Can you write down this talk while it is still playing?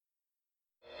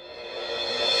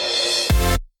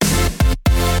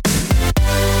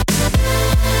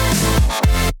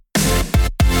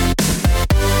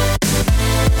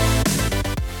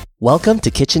Welcome to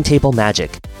Kitchen Table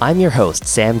Magic. I'm your host,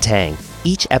 Sam Tang.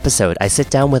 Each episode, I sit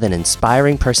down with an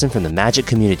inspiring person from the Magic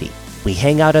community. We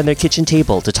hang out on their kitchen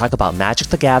table to talk about Magic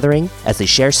the Gathering as they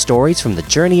share stories from the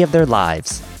journey of their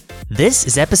lives. This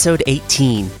is episode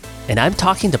 18, and I'm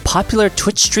talking to popular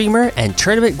Twitch streamer and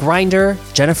tournament grinder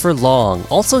Jennifer Long,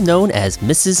 also known as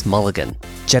Mrs. Mulligan.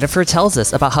 Jennifer tells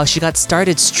us about how she got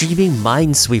started streaming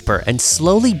Minesweeper and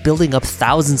slowly building up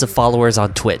thousands of followers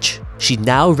on Twitch. She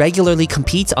now regularly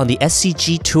competes on the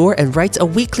SCG Tour and writes a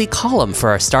weekly column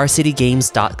for our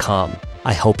StarCityGames.com.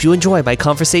 I hope you enjoy my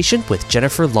conversation with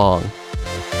Jennifer Long.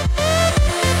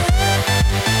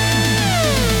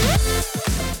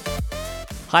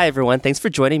 Hi everyone, thanks for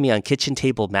joining me on Kitchen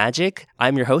Table Magic.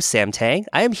 I'm your host, Sam Tang.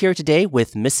 I am here today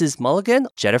with Mrs. Mulligan,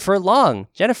 Jennifer Long.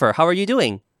 Jennifer, how are you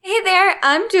doing? Hey there,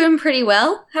 I'm doing pretty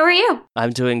well. How are you? I'm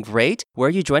doing great. Where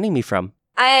are you joining me from?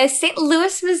 St.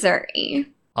 Louis, Missouri.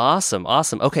 Awesome.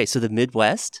 Okay, so the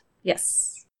Midwest?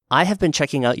 Yes. I have been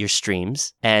checking out your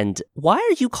streams, and why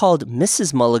are you called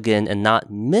Mrs. Mulligan and not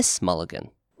Miss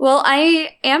Mulligan? Well,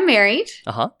 I am married.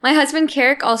 Uh-huh. My husband,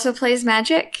 Carrick, also plays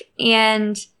Magic,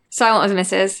 and so I went with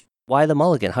Mrs. Why the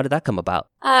Mulligan? How did that come about?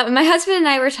 My husband and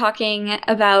I were talking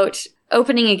about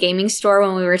opening a gaming store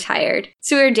when we were retired.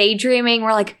 So we were daydreaming.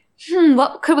 We're like,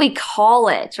 what could we call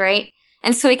it, right?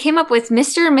 And so we came up with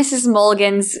Mr. and Mrs.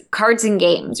 Mulligan's Cards and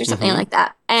Games or something like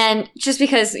that. And just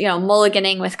because,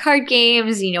 mulliganing with card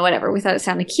games, whatever, we thought it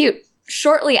sounded cute.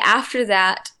 Shortly after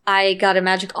that, I got a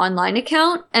Magic Online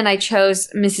account and I chose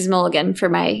Mrs. Mulligan for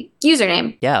my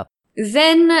username. Yeah.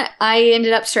 Then I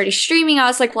ended up starting streaming. I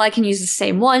was like, well, I can use the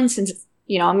same one since,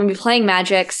 I'm going to be playing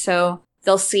Magic. So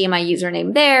they'll see my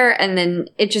username there. And then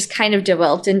it just kind of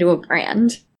developed into a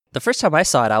brand. The first time I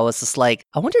saw it, I was just like,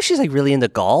 I wonder if she's like really into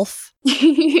golf.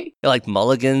 Like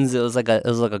mulligans, it was like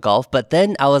a golf. But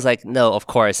then I was like, no, of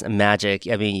course, Magic.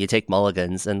 I mean, you take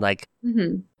mulligans. And like,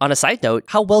 on a side note,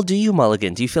 how well do you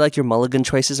mulligan? Do you feel like your mulligan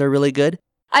choices are really good?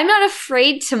 I'm not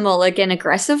afraid to mulligan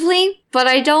aggressively, but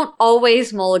I don't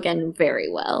always mulligan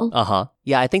very well. Uh-huh.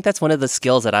 Yeah, I think that's one of the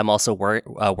skills that I'm also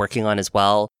working on as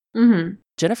well. Mm-hmm.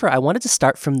 Jennifer, I wanted to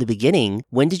start from the beginning.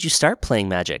 When did you start playing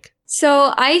Magic?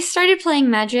 So I started playing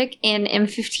Magic in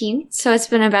M15, so it's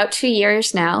been about 2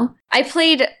 years now. I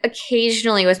played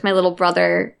occasionally with my little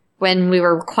brother when we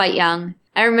were quite young.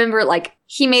 I remember,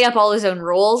 he made up all his own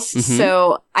rules,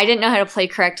 so I didn't know how to play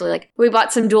correctly. We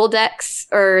bought some dual decks,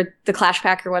 or the Clash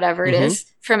Pack, or whatever it is,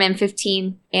 from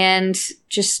M15, and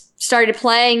just started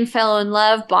playing, fell in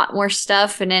love, bought more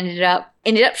stuff, and ended up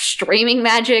streaming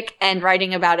Magic and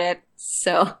writing about it,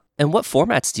 so... And what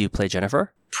formats do you play,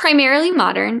 Jennifer? Primarily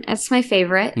Modern. That's my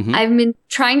favorite. I've been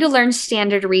trying to learn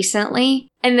Standard recently,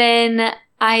 and then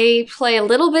I play a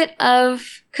little bit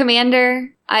of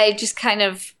Commander. I just kind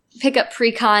of pick up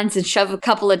precons and shove a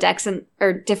couple of decks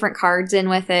or different cards in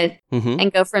with it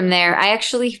and go from there. I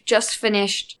actually just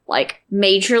finished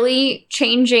majorly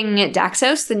changing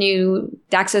Daxos, the new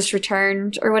Daxos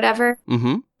Returned or whatever.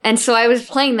 And so I was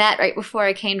playing that right before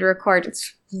I came to record.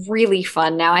 It's really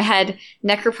fun now. I had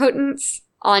Necropotence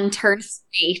on turn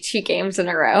 3, 2 games in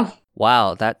a row.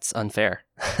 Wow, that's unfair.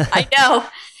 I know.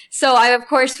 So I, of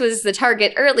course, was the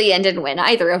target early and didn't win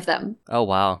either of them. Oh,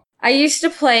 wow. I used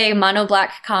to play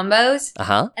mono-black combos.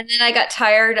 And then I got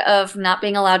tired of not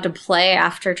being allowed to play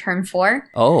after turn 4.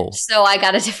 Oh. So I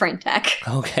got a different deck.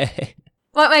 Okay.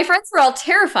 But my friends were all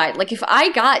terrified. If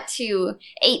I got to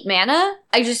 8 mana,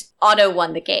 I just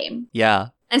auto-won the game. Yeah.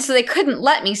 And so they couldn't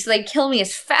let me, so they'd kill me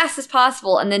as fast as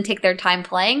possible and then take their time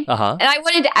playing. And I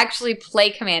wanted to actually play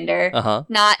Commander,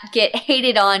 not get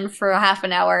hated on for half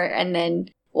an hour and then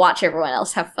watch everyone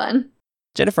else have fun.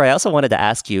 Jennifer, I also wanted to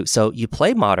ask you, so you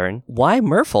play Modern. Why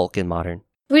Merfolk in Modern?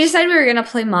 We decided we were going to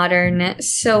play Modern,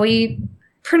 so we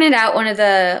printed out one of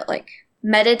the,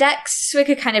 meta decks so we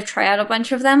could kind of try out a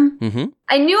bunch of them.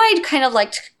 I knew I'd kind of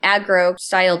liked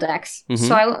aggro-style decks,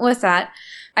 so I went with that.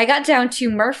 I got down to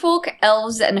Merfolk,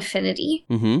 Elves, and Affinity.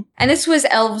 And this was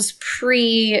Elves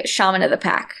pre-Shaman of the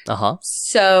Pack.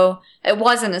 So it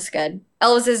wasn't as good.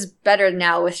 Elves is better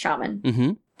now with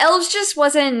Shaman. Elves just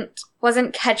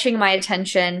wasn't catching my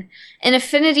attention. And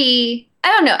Affinity, I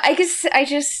don't know. I guess I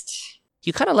just...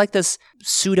 You kind of like this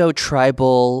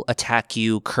pseudo-tribal, attack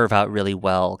you, curve out really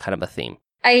well kind of a theme.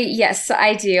 Yes,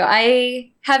 I do.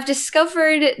 I have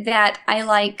discovered that I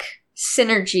like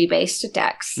synergy-based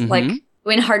decks.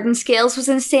 When Hardened Scales was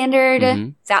in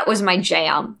Standard, that was my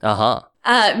jam.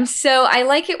 So I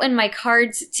like it when my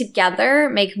cards together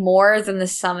make more than the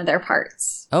sum of their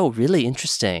parts. Oh, really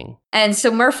interesting. And so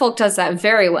Merfolk does that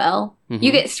very well. Mm-hmm.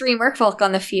 You get 3 Merfolk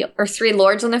on the field, or 3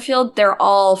 Lords on the field, they're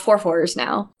all 4/4s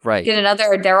now. Right. Get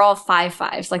another, they're all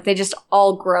 5/5s. Like, they just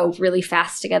all grow really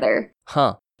fast together.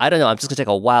 Huh. I don't know. I'm just going to take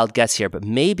a wild guess here, but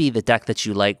maybe the deck that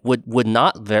you like would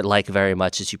not like very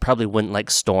much is you probably wouldn't like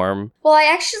Storm. Well, I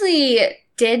actually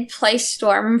did play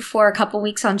Storm for a couple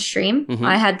weeks on stream. Mm-hmm.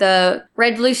 I had the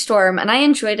red-blue Storm, and I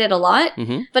enjoyed it a lot,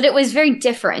 mm-hmm. but it was very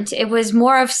different. It was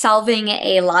more of solving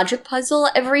a logic puzzle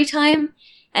every time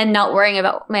and not worrying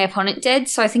about what my opponent did,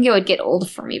 so I think it would get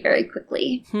old for me very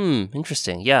quickly.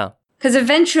 Interesting, yeah. Because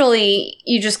eventually,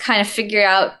 you just kind of figure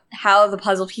out how the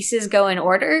puzzle pieces go in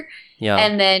order,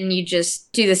 and then you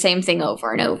just do the same thing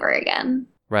over and over again.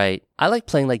 Right. I like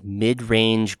playing like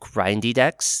mid-range grindy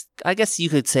decks. I guess you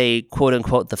could say,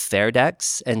 quote-unquote, the fair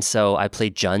decks. And so I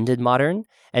played Jund in Modern.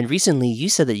 And recently you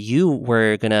said that you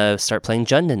were going to start playing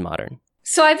Jund in Modern.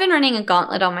 So I've been running a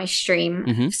gauntlet on my stream.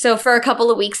 Mm-hmm. So for a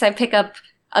couple of weeks, I pick up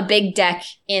a big deck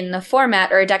in the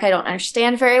format, or a deck I don't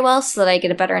understand very well, so that I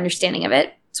get a better understanding of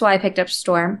it. That's why I picked up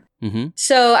Storm. Mm-hmm.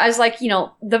 So I was like,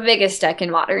 the biggest deck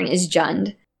in Modern is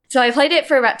Jund. So I played it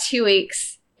for about 2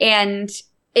 weeks, and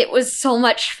it was so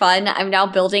much fun. I'm now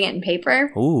building it in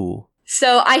paper. Ooh.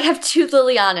 So I have 2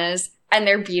 Lilianas, and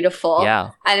they're beautiful.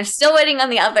 Yeah. And I'm still waiting on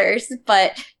the others,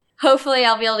 but hopefully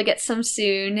I'll be able to get some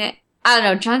soon. I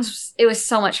don't know, it was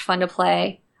so much fun to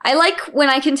play. I like when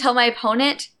I can tell my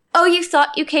opponent, oh, you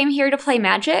thought you came here to play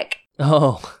Magic?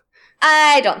 Oh.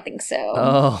 I don't think so.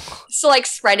 Oh. So, like,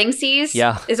 Spreading Seas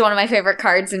is one of my favorite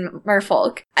cards in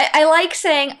Merfolk. I like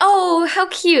saying, oh, how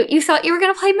cute. You thought you were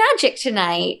going to play Magic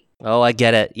tonight. Oh, I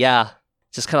get it. Yeah.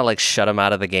 Just kind of like shut them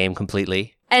out of the game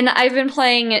completely. And I've been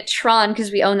playing Tron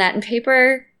because we own that in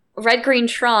paper. Red-Green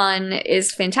Tron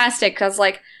is fantastic because,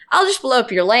 like, I'll just blow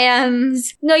up your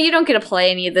lands. No, you don't get to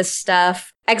play any of this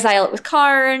stuff. Exile it with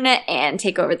Karn and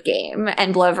take over the game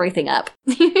and blow everything up.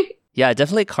 Yeah,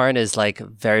 definitely Karn is like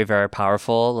very, very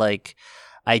powerful. Like,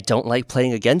 I don't like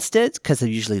playing against it because I'm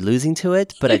usually losing to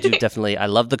it, but I do I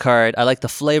love the card. I like the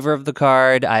flavor of the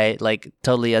card. I like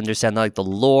totally understand like the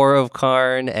lore of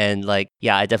Karn, and like,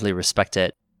 yeah, I definitely respect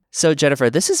it. So Jennifer,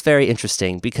 this is very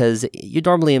interesting because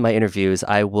normally in my interviews,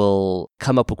 I will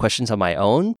come up with questions on my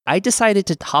own. I decided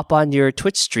to hop on your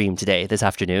Twitch stream this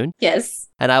afternoon. Yes.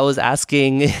 And I was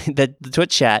asking the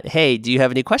Twitch chat, hey, do you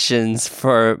have any questions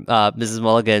for Mrs.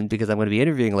 Mulligan? Because I'm going to be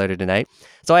interviewing later tonight.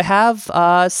 So I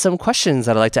have some questions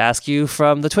that I'd like to ask you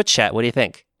from the Twitch chat. What do you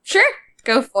think? Sure.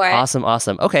 Go for it.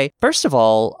 Awesome. Okay. First of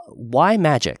all, why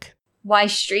Magic? Why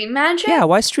stream Magic? Yeah,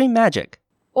 why stream Magic?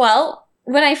 Well,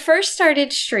 when I first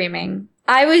started streaming,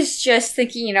 I was just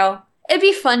thinking, it'd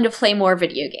be fun to play more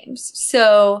video games.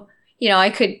 So,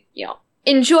 I could,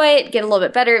 enjoy it, get a little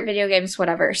bit better at video games,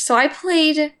 whatever. So I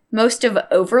played most of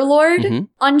Overlord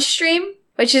on stream,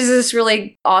 which is this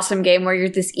really awesome game where you're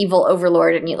this evil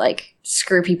overlord and you like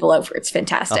screw people over. It's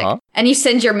fantastic. And you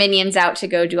send your minions out to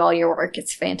go do all your work.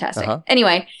 It's fantastic.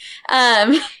 Anyway,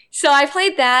 so I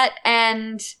played that,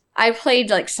 and I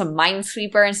played like some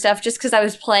Minesweeper and stuff just because I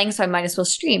was playing, so I might as well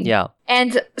stream. Yeah.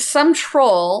 And some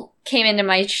troll came into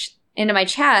my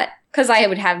chat because I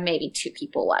would have maybe 2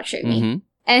 people watching me.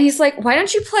 And he's like, why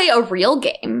don't you play a real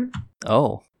game?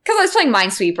 Oh. Because I was playing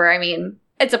Minesweeper. I mean,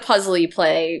 it's a puzzle you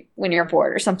play when you're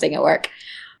bored or something at work.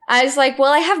 I was like,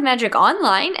 well, I have Magic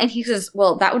Online. And he says,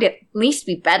 well, that would at least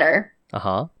be better.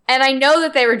 And I know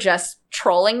that they were just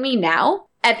trolling me now.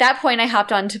 At that point, I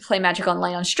hopped on to play Magic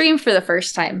Online on stream for the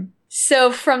first time.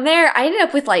 So from there, I ended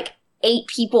up with like 8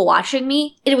 people watching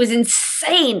me. It was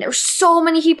insane. There were so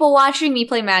many people watching me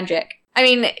play Magic. I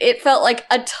mean, it felt like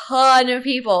a ton of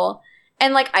people.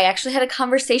 And like, I actually had a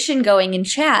conversation going in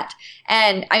chat.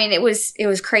 And I mean, it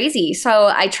was crazy. So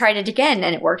I tried it again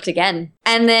and it worked again.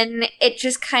 And then it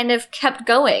just kind of kept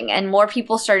going and more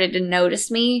people started to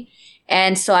notice me.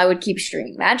 And so I would keep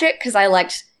streaming Magic because I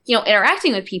liked,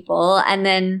 interacting with people. And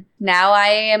then now I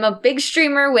am a big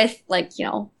streamer with like,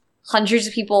 hundreds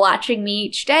of people watching me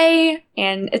each day.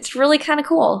 And it's really kind of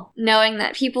cool knowing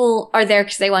that people are there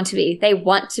because they want to be. They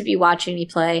want to be watching me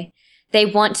play. They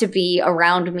want to be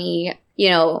around me,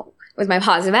 with my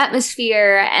positive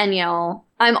atmosphere. And,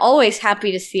 I'm always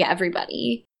happy to see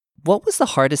everybody. What was the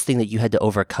hardest thing that you had to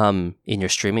overcome in your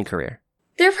streaming career?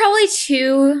 There are probably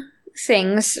 2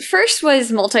 things. First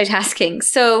was multitasking.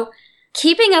 So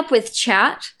keeping up with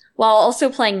chat while also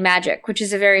playing Magic, which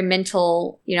is a very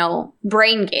mental,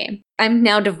 brain game. I'm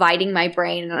now dividing my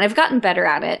brain and I've gotten better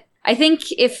at it. I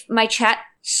think if my chat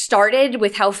started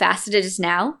with how fast it is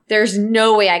now, there's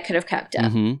no way I could have kept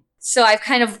up. So I've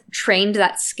kind of trained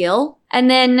that skill. And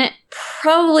then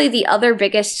probably the other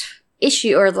biggest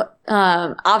issue or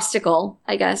obstacle,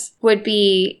 I guess, would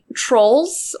be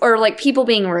trolls or like people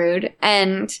being rude.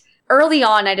 And early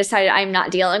on, I decided I'm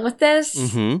not dealing with this.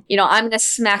 Mm-hmm. You know, I'm going to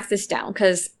smack this down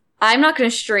because I'm not going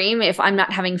to stream if I'm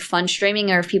not having fun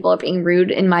streaming or if people are being rude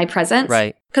in my presence.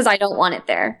 Right. Because I don't want it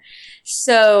there.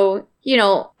 So, you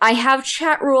know, I have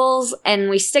chat rules and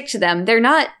we stick to them. They're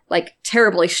not like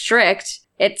terribly strict.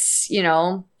 It's, you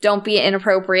know, don't be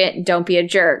inappropriate, don't be a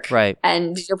jerk. Right.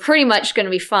 And you're pretty much going to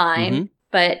be fine. Mm-hmm.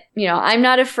 But, you know, I'm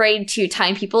not afraid to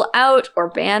time people out or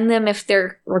ban them if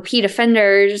they're repeat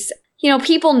offenders. You know,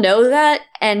 people know that.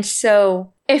 And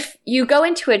so if you go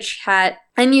into a chat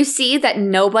and you see that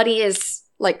nobody is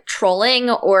like trolling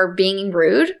or being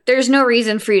rude, there's no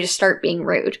reason for you to start being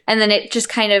rude. And then it just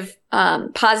kind of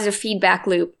positive feedback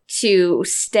loop to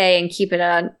stay and keep it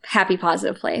a happy,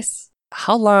 positive place.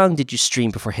 How long did you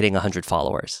stream before hitting 100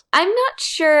 followers? I'm not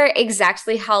sure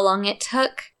exactly how long it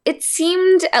took. It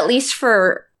seemed, at least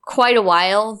for quite a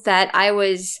while, that I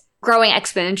was growing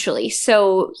exponentially.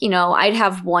 So, you know, I'd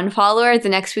have 1 follower. The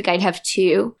next week I'd have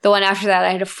 2. The one after that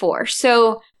I'd have 4.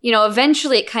 So, you know,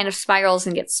 eventually it kind of spirals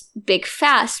and gets big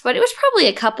fast. But it was probably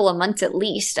a couple of months at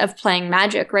least of playing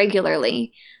Magic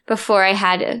regularly before I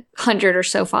had 100 or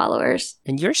so followers.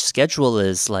 And your schedule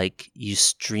is like you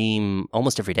stream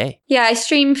almost every day. Yeah, I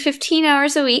stream 15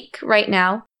 hours a week right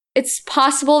now. It's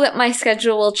possible that my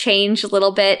schedule will change a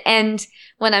little bit. And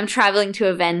when I'm traveling to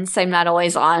events, I'm not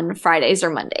always on Fridays or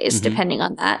Mondays, depending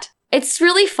on that. It's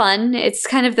really fun. It's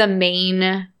kind of the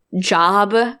main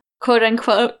job, quote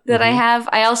unquote, that I have.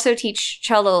 I also teach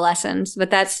cello lessons,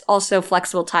 but that's also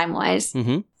flexible time-wise.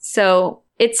 So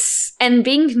and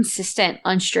being consistent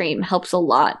on stream helps a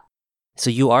lot.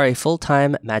 So you are a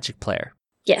full-time Magic player.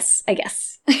 Yes, I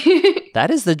guess.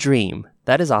 That is the dream.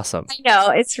 That is awesome. I know.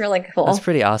 It's really cool. That's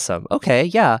pretty awesome. Okay,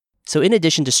 yeah. So in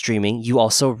addition to streaming, you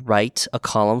also write a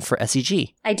column for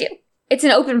SCG. I do. It's an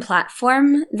open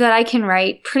platform that I can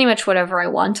write pretty much whatever I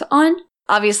want on.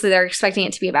 Obviously, they're expecting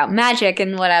it to be about Magic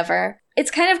and whatever.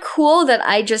 It's kind of cool that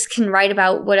I just can write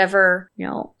about whatever, you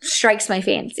know, strikes my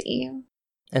fancy.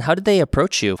 And how did they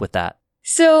approach you with that?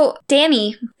 So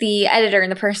Danny, the editor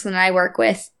and the person that I work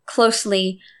with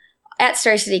closely at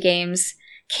Star City Games,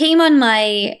 came on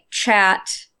my chat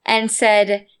and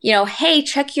said, you know, hey,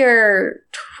 check your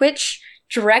Twitch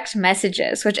direct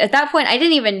messages, which at that point I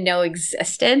didn't even know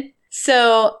existed.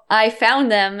 So I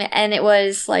found them and it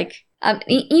was like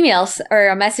emails or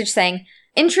a message saying,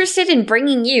 interested in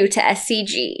bringing you to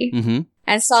SCG.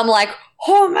 And so I'm like,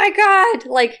 oh my God,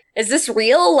 like, is this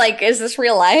real? Like, is this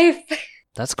real life?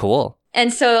 That's cool.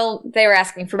 And so they were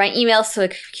asking for my email so I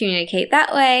could communicate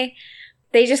that way.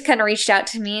 They just kind of reached out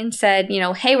to me and said, you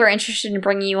know, hey, we're interested in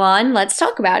bringing you on. Let's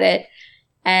talk about it.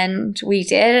 And we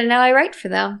did, and now I write for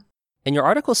them. And your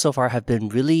articles so far have been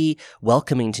really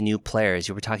welcoming to new players.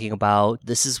 You were talking about,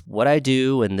 this is what I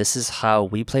do, and this is how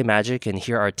we play Magic, and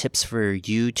here are tips for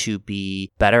you to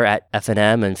be better at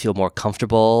FNM and feel more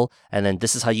comfortable. And then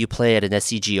this is how you play at an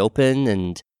SCG Open,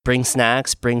 and bring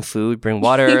snacks, bring food, bring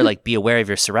water, like be aware of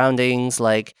your surroundings.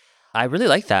 Like, I really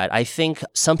like that. I think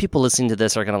some people listening to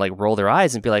this are going to like roll their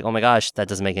eyes and be like, oh my gosh, that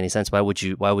doesn't make any sense. Why would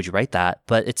you write that?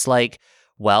 But it's like,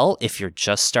 well, if you're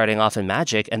just starting off in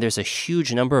Magic, and there's a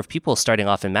huge number of people starting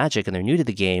off in Magic and they're new to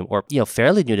the game, or, you know,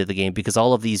 fairly new to the game, because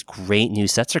all of these great new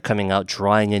sets are coming out,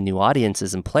 drawing in new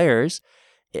audiences and players.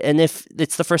 And if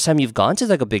it's the first time you've gone to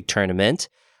like a big tournament,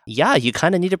 yeah, you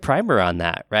kind of need a primer on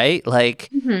that, right? Like,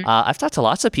 I've talked to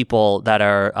lots of people that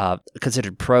are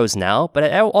considered pros now, but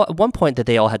at one point that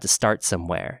they all had to start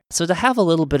somewhere. So to have a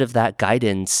little bit of that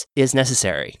guidance is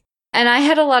necessary. And I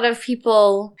had a lot of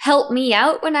people help me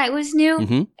out when I was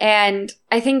new. And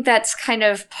I think that's kind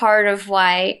of part of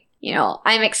why, you know,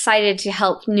 I'm excited to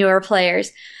help newer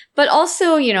players. But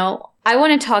also, you know, I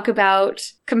want to talk about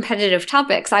competitive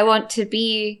topics. I want to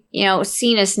be, you know,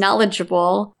 seen as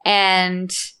knowledgeable.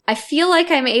 And I feel like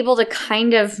I'm able to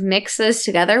kind of mix those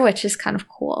together, which is kind of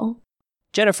cool.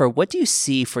 Jennifer, what do you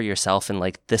see for yourself in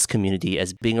like this community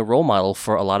as being a role model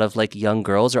for a lot of like young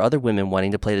girls or other women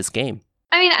wanting to play this game?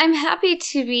 I mean, I'm happy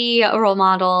to be a role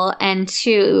model and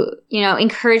to, you know,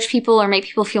 encourage people or make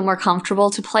people feel more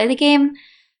comfortable to play the game.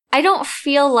 I don't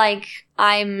feel like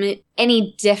I'm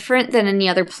any different than any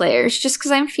other players just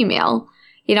because I'm female.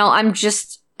 You know, I'm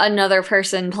just another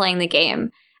person playing the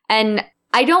game. And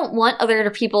I don't want other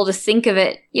people to think of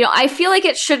it. You know, I feel like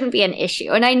it shouldn't be an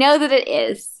issue. And I know that it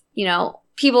is. You know,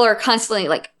 people are constantly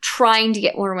like trying to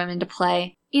get more women to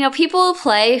play. people will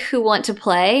play who want to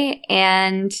play.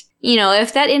 And,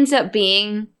 if that ends up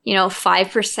being,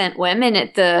 5% women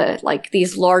at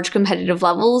these large competitive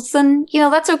levels, then,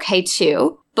 that's okay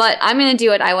too. But I'm going to do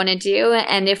what I want to do.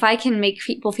 And if I can make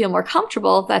people feel more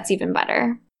comfortable, that's even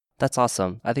better. That's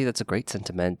awesome. I think that's a great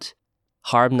sentiment.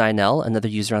 Harm9L, another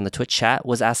user on the Twitch chat,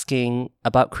 was asking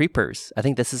about creepers. I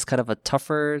think this is kind of a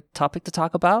tougher topic to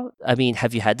talk about. I mean,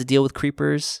 have you had to deal with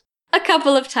creepers? A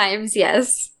couple of times,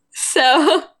 yes.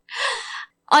 So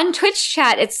on Twitch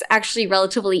chat, it's actually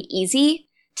relatively easy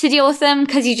to deal with them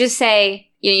because you just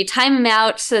say, you time them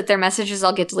out so that their messages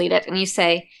all get deleted. And you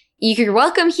say, you're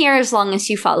welcome here as long as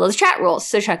you follow the chat rules,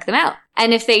 so check them out.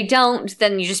 And if they don't,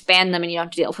 then you just ban them and you don't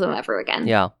have to deal with them ever again.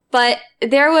 Yeah. But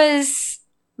there was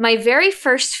my very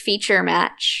first feature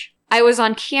match. I was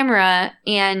on camera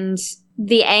and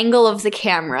the angle of the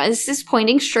camera is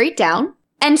pointing straight down.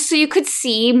 And so you could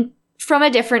see from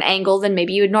a different angle than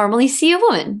maybe you would normally see a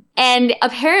woman. And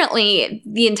apparently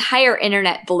the entire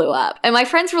internet blew up. And my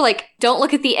friends were like, don't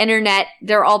look at the internet.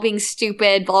 They're all being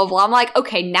stupid, blah, blah, blah. I'm like,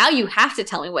 okay, now you have to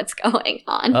tell me what's going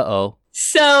on. Uh-oh.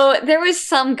 So there was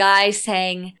some guy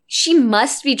saying she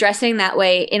must be dressing that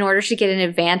way in order to get an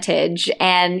advantage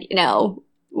and,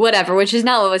 whatever, which is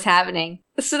not what was happening.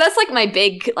 So that's my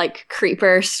big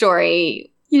creeper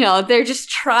story. They're just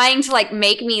trying to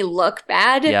make me look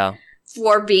bad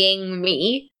for being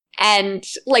me. And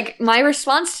my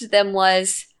response to them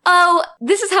was, oh,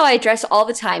 this is how I dress all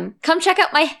the time. Come check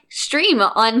out my stream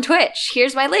on Twitch.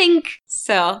 Here's my link.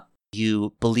 So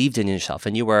you believed in yourself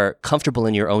and you were comfortable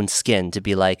in your own skin to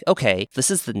be like, okay,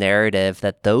 this is the narrative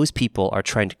that those people are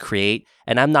trying to create,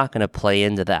 and I'm not going to play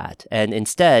into that. And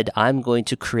instead, I'm going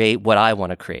to create what I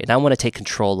want to create. And I want to take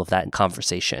control of that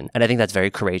conversation. And I think that's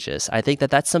very courageous. I think that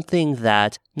that's something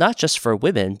that not just for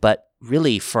women, but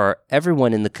really for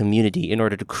everyone in the community, in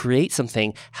order to create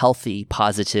something healthy,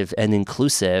 positive, and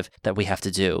inclusive, that we have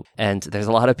to do. And there's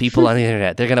a lot of people on the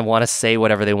internet. They're going to want to say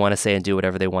whatever they want to say and do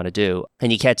whatever they want to do.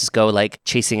 And you can't just go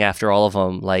chasing after all of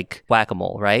them like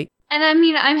whack-a-mole, right? And I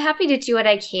mean, I'm happy to do what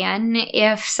I can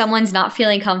if someone's not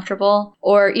feeling comfortable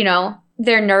or,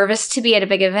 they're nervous to be at a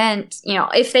big event.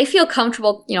 If they feel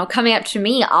comfortable, coming up to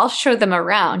me, I'll show them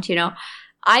around,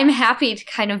 I'm happy to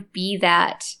kind of be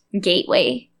that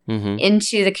gateway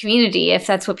into the community if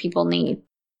that's what people need.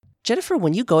 Jennifer,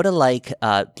 when you go to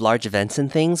large events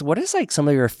and things, what is some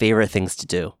of your favorite things to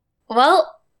do?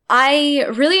 Well, I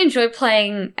really enjoy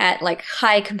playing at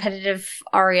high competitive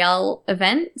REL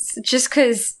events just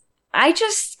because I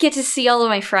just get to see all of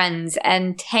my friends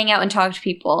and hang out and talk to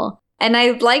people. And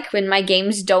I like when my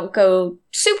games don't go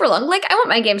super long. I want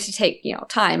my games to take,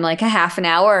 time, a half an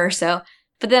hour or so.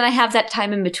 But then I have that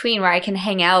time in between where I can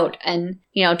hang out and,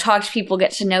 talk to people,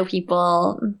 get to know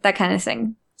people, that kind of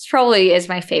thing. This probably is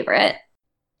my favorite.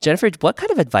 Jennifer, what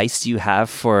kind of advice do you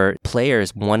have for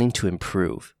players wanting to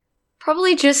improve?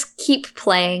 Probably just keep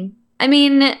playing. I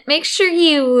mean, make sure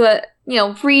you,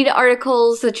 read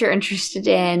articles that you're interested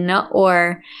in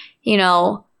or,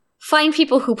 find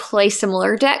people who play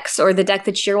similar decks or the deck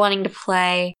that you're wanting to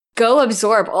play. Go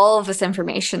absorb all of this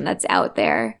information that's out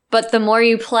there. But the more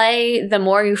you play, the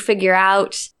more you figure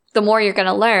out, the more you're going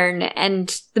to learn.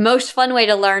 And the most fun way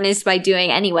to learn is by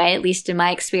doing anyway, at least in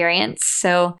my experience.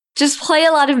 So just play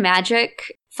a lot of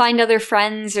Magic, find other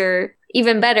friends, or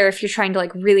even better, if you're trying to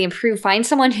really improve, find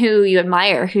someone who you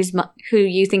admire, who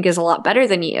you think is a lot better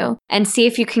than you, and see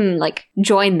if you can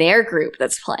join their group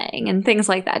that's playing and things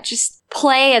like that. Just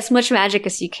play as much Magic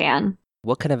as you can.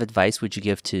 What kind of advice would you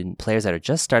give to players that are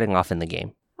just starting off in the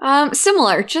game?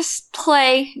 Similar. Just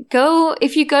play.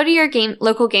 If you go to your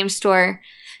local game store,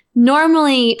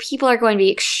 normally people are going to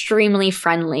be extremely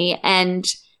friendly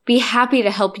and be happy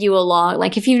to help you along.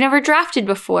 If you've never drafted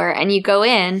before and you go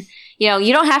in,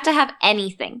 you don't have to have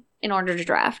anything in order to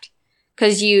draft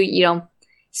because you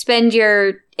spend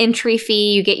your entry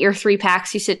fee, you get your 3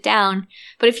 packs, you sit down.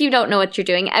 But if you don't know what you're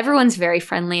doing, everyone's very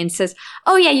friendly and says,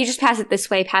 oh yeah, you just pass it this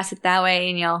way, pass it that way.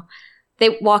 And,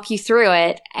 they walk you through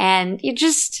it and you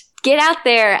just get out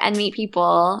there and meet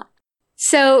people.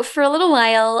 So for a little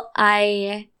while,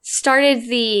 I started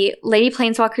the Lady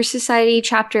Planeswalker Society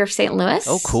chapter of St. Louis.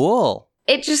 Oh, cool.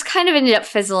 It just kind of ended up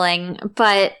fizzling,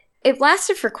 but it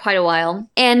lasted for quite a while.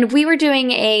 And we were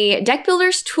doing a Deck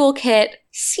Builders Toolkit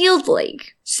sealed league.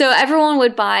 So everyone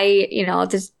would buy,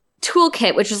 this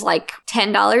toolkit, which is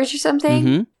 $10 or something.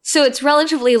 Mm-hmm. So it's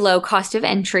relatively low cost of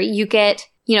entry. You get,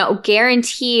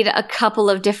 guaranteed a couple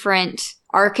of different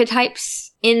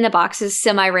archetypes in the boxes,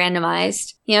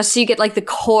 semi-randomized. So you get the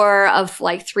core of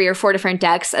 3 or 4 different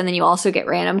decks, and then you also get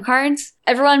random cards.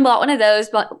 Everyone bought one of those,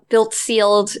 built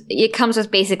sealed. It comes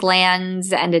with basic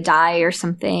lands and a die or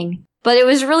something. But it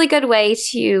was a really good way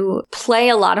to play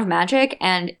a lot of Magic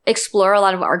and explore a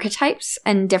lot of archetypes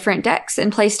and different decks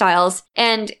and play styles.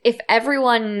 And if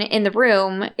everyone in the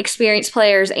room, experienced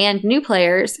players and new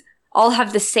players, all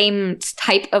have the same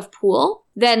type of pool,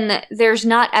 then there's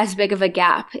not as big of a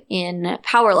gap in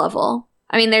power level.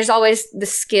 I mean, there's always the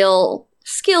skill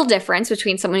difference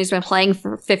between someone who's been playing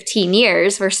for 15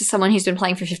 years versus someone who's been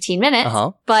playing for 15 minutes.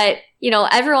 But,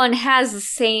 everyone has the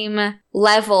same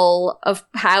level of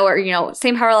power,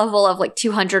 same power level of like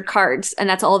 200 cards, and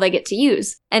that's all they get to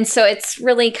use. And so it's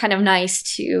really kind of nice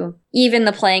to even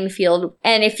the playing field.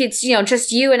 And if it's,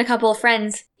 just you and a couple of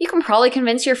friends, you can probably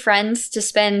convince your friends to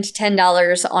spend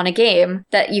 $10 on a game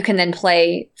that you can then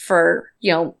play for,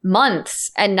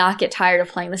 months and not get tired of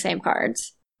playing the same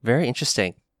cards. Very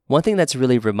interesting. One thing that's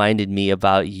really reminded me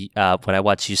about when I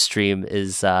watch you stream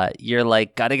is you're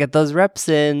like, gotta get those reps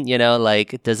in,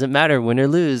 like it doesn't matter win or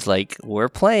lose, like we're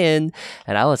playing.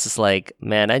 And I was just like,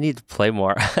 man, I need to play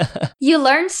more. You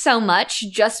learn so much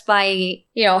just by,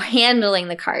 handling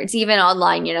the cards, even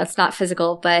online, it's not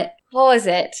physical, but what was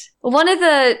it? One of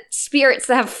the spirits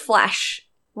that have flash.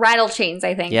 Rattle Chains,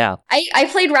 I think. Yeah. I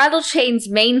played Rattle Chains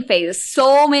main phase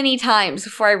so many times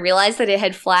before I realized that it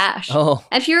had flash. Oh.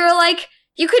 And people were like,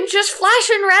 you can just flash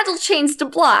in Rattle Chains to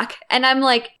block. And I'm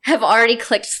like, have already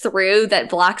clicked through that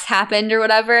blocks happened or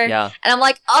whatever. Yeah. And I'm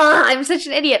like, oh, I'm such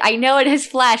an idiot. I know it has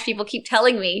flash. People keep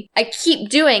telling me. I keep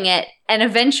doing it. And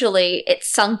eventually it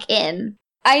sunk in.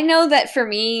 I know that for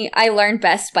me, I learn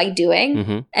best by doing.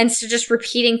 Mm-hmm. And so just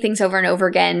repeating things over and over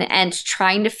again and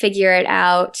trying to figure it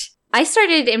out. I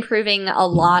started improving a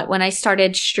lot when I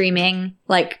started streaming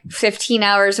like 15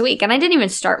 hours a week. And I didn't even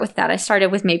start with that. I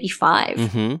started with maybe 5.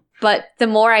 Mm-hmm. But the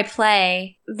more I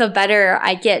play, the better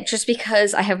I get just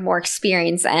because I have more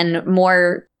experience and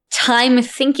more time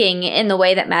thinking in the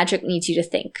way that Magic needs you to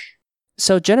think.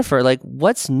 So Jennifer, like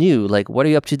what's new? Like what are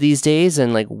you up to these days?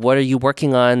 And like what are you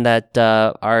working on that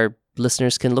our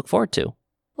listeners can look forward to?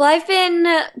 Well, I've been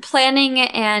planning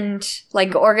and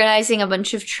like organizing a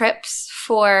bunch of trips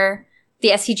for the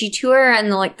SCG Tour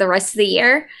and like the rest of the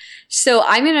year. So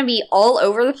I'm going to be all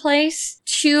over the place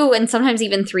 2 and sometimes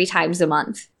even 3 times a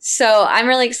month. So I'm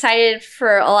really excited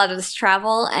for a lot of this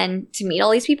travel and to meet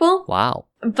all these people. Wow.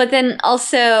 But then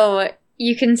also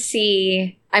you can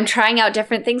see I'm trying out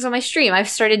different things on my stream. I've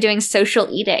started doing social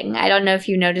eating. I don't know if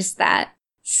you noticed that.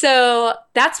 So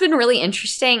that's been really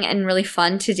interesting and really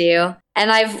fun to do.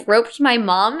 And I've roped my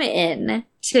mom in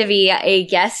to be a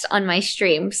guest on my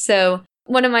stream. So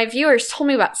one of my viewers told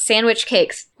me about sandwich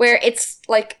cakes, where it's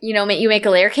like, you make a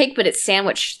layer cake, but it's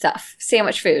sandwich stuff,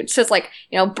 sandwich food. So it's like,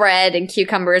 bread and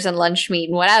cucumbers and lunch meat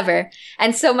and whatever.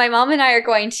 And so my mom and I are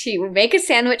going to make a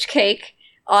sandwich cake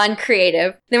on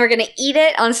Creative. Then we're going to eat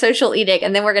it on Social Eating,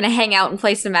 and then we're going to hang out and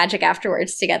play some Magic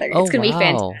afterwards together. It's going to be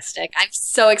fantastic. I'm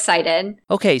so excited.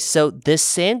 Okay, so this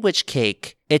sandwich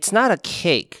cake, it's not a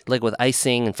cake, like with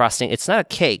icing and frosting. It's not a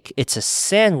cake. It's a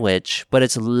sandwich, but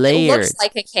it's layered. It looks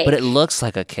like a cake. But it looks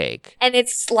like a cake. And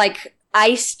it's like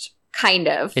iced, kind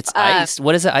of. It's iced.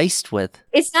 What is it iced with?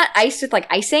 It's not iced with like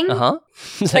icing. Uh-huh.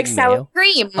 like sour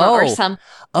cream or something.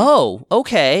 Oh,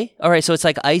 okay. All right, so it's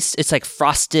like iced, it's like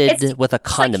frosted with a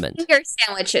condiment. Like finger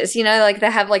sandwiches, like they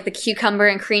have like the cucumber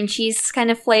and cream cheese kind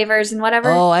of flavors and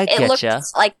whatever. Oh, I getcha. It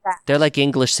looks like that. They're like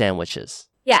English sandwiches.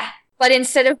 Yeah, but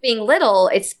instead of being little,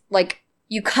 it's like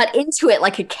you cut into it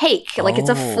like a cake. Like it's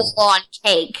a full-on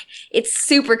cake. It's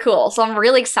super cool. So I'm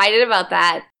really excited about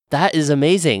that. That is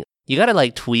amazing. You gotta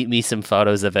like tweet me some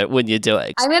photos of it when you do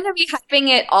it. I'm gonna be hyping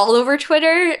it all over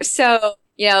Twitter. So,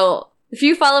 if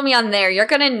you follow me on there, you're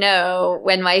gonna know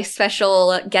when my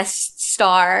special guest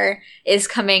star is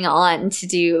coming on to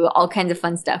do all kinds of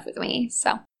fun stuff with me.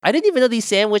 So I didn't even know these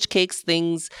sandwich cake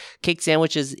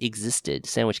sandwiches existed.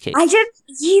 Sandwich cakes. I didn't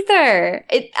either.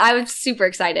 I was super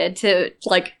excited to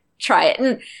like try it.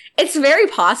 And it's very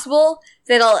possible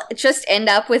that I'll just end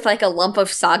up with like a lump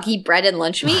of soggy bread and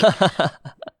lunch meat.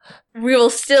 We will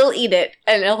still eat it,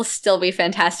 and it'll still be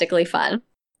fantastically fun.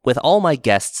 With all my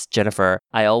guests, Jennifer,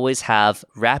 I always have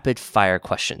rapid fire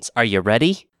questions. Are you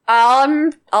ready?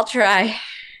 I'll try.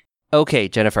 Okay,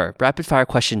 Jennifer, rapid fire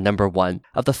question number 1.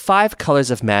 Of the 5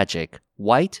 colors of Magic,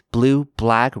 white, blue,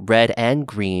 black, red, and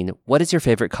green, what is your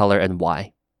favorite color and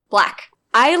why? Black.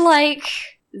 I like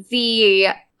the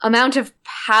amount of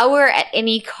power at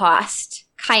any cost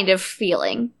kind of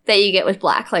feeling that you get with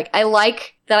black. Like, I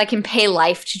like that I can pay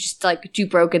life to just like do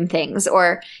broken things,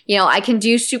 or, I can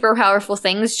do super powerful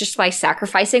things just by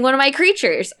sacrificing one of my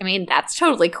creatures. I mean, that's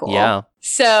totally cool. Yeah.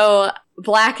 So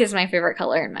black is my favorite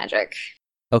color in Magic.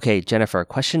 Okay, Jennifer,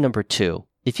 question number 2.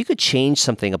 If you could change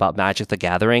something about Magic the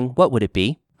Gathering, what would it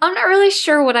be? I'm not really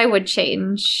sure what I would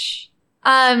change.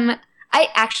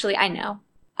 I know.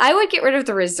 I would get rid of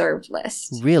the reserved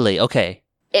list. Really? Okay.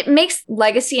 It makes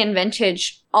Legacy and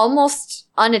Vintage almost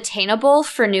unattainable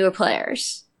for newer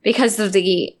players because of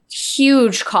the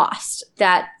huge cost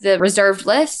that the reserved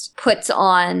list puts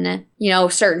on,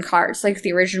 certain cards, like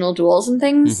the original duels and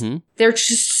things. Mm-hmm. They're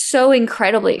just so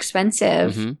incredibly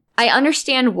expensive. Mm-hmm. I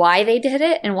understand why they did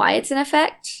it and why it's in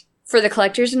effect for the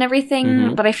collectors and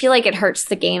everything, but I feel like it hurts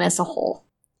the game as a whole.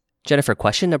 Jennifer,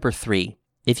 question number 3.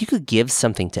 If you could give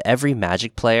something to every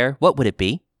Magic player, what would it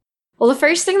be? Well, the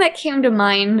first thing that came to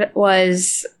mind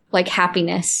was like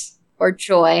happiness or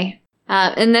joy.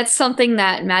 And that's something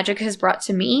that Magic has brought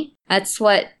to me. That's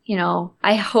what,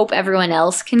 I hope everyone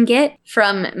else can get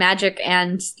from Magic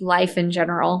and life in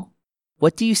general.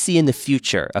 What do you see in the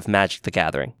future of Magic the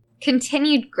Gathering?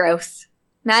 Continued growth.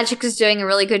 Magic is doing a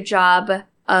really good job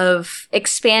of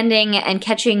expanding and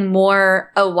catching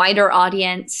a wider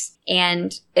audience,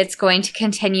 and it's going to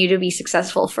continue to be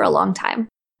successful for a long time.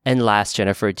 And last,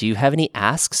 Jennifer, do you have any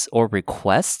asks or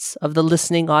requests of the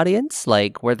listening audience?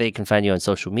 Like where they can find you on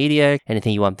social media?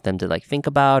 Anything you want them to think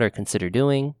about or consider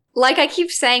doing? Like I keep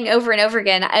saying over and over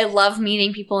again, I love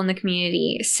meeting people in the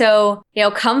community. So,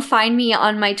 come find me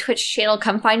on my Twitch channel.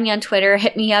 Come find me on Twitter.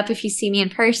 Hit me up if you see me in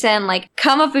person.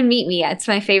 Come up and meet me. It's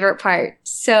my favorite part.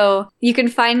 So you can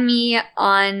find me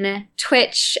on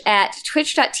Twitch at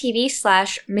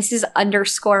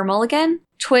twitch.tv/Mrs._Mulligan,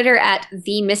 Twitter at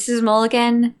the Mrs.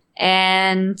 Mulligan,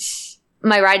 and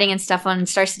my writing and stuff on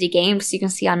Star City Games you can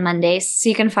see on Mondays. So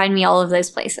you can find me all of those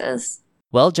places.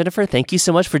 Well, Jennifer, thank you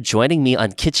so much for joining me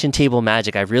on Kitchen Table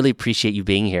Magic. I really appreciate you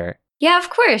being here. Yeah, of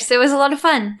course. It was a lot of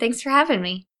fun. Thanks for having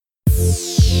me.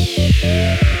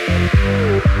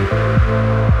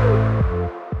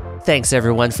 Thanks,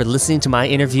 everyone, for listening to my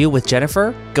interview with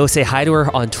Jennifer. Go say hi to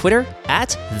her on Twitter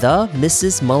at the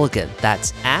Mrs. Mulligan.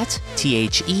 That's at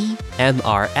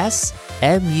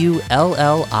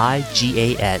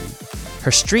TheMrsMulligan.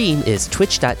 Her stream is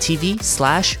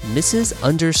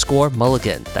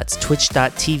twitch.tv/Mrs._Mulligan. That's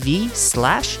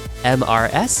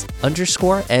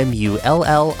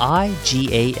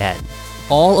twitch.tv/MRS_MULLIGAN.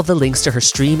 All of the links to her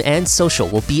stream and social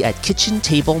will be at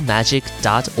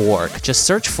kitchentablemagic.org. Just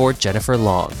search for Jennifer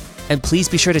Long. And please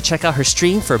be sure to check out her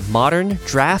stream for Modern,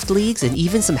 Draft Leagues, and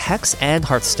even some Hex and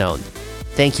Hearthstone.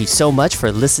 Thank you so much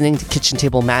for listening to Kitchen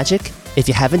Table Magic. If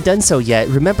you haven't done so yet,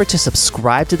 remember to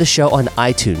subscribe to the show on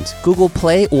iTunes, Google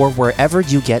Play, or wherever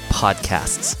you get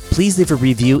podcasts. Please leave a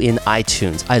review in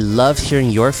iTunes. I love hearing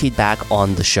your feedback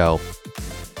on the show.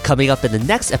 Coming up in the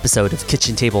next episode of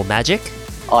Kitchen Table Magic,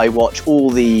 I watch all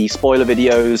the spoiler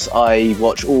videos, I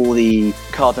watch all the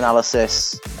card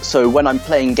analysis. So when I'm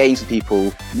playing games with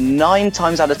people, 9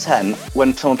 times out of 10,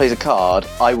 when someone plays a card,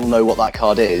 I will know what that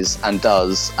card is and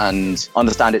does and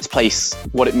understand its place,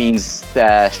 what it means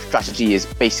their strategy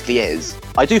basically is.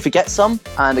 I do forget some,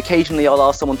 and occasionally I'll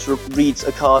ask someone to read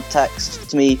a card text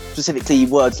to me, specifically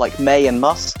words like may and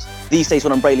must. These days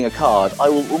when I'm brailing a card, I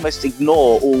will almost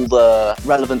ignore all the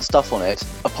relevant stuff on it,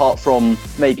 apart from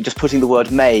maybe just putting the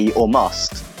word may or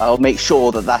must. I'll make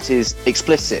sure that is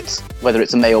explicit, whether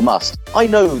it's a may or must. I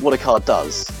know what a card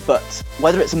does, but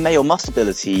whether it's a may or must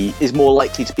ability is more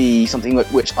likely to be something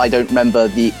which I don't remember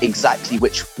exactly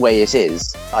which way it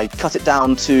is. I cut it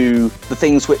down to the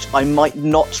things which I might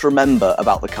not remember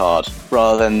about the card,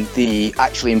 rather than the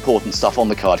actually important stuff on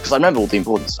the card, because I remember all the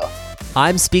important stuff.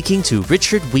 I'm speaking to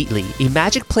Richard Wheatley, a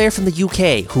Magic player from the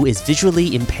UK who is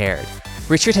visually impaired.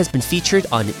 Richard has been featured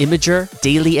on Imager,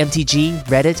 Daily MTG,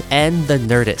 Reddit, and The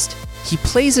Nerdist. He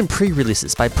plays in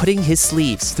pre-releases by putting his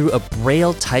sleeves through a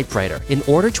Braille typewriter in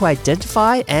order to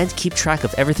identify and keep track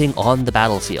of everything on the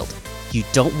battlefield. You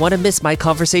don't want to miss my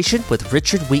conversation with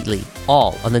Richard Wheatley,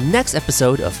 all on the next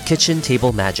episode of Kitchen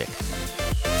Table Magic.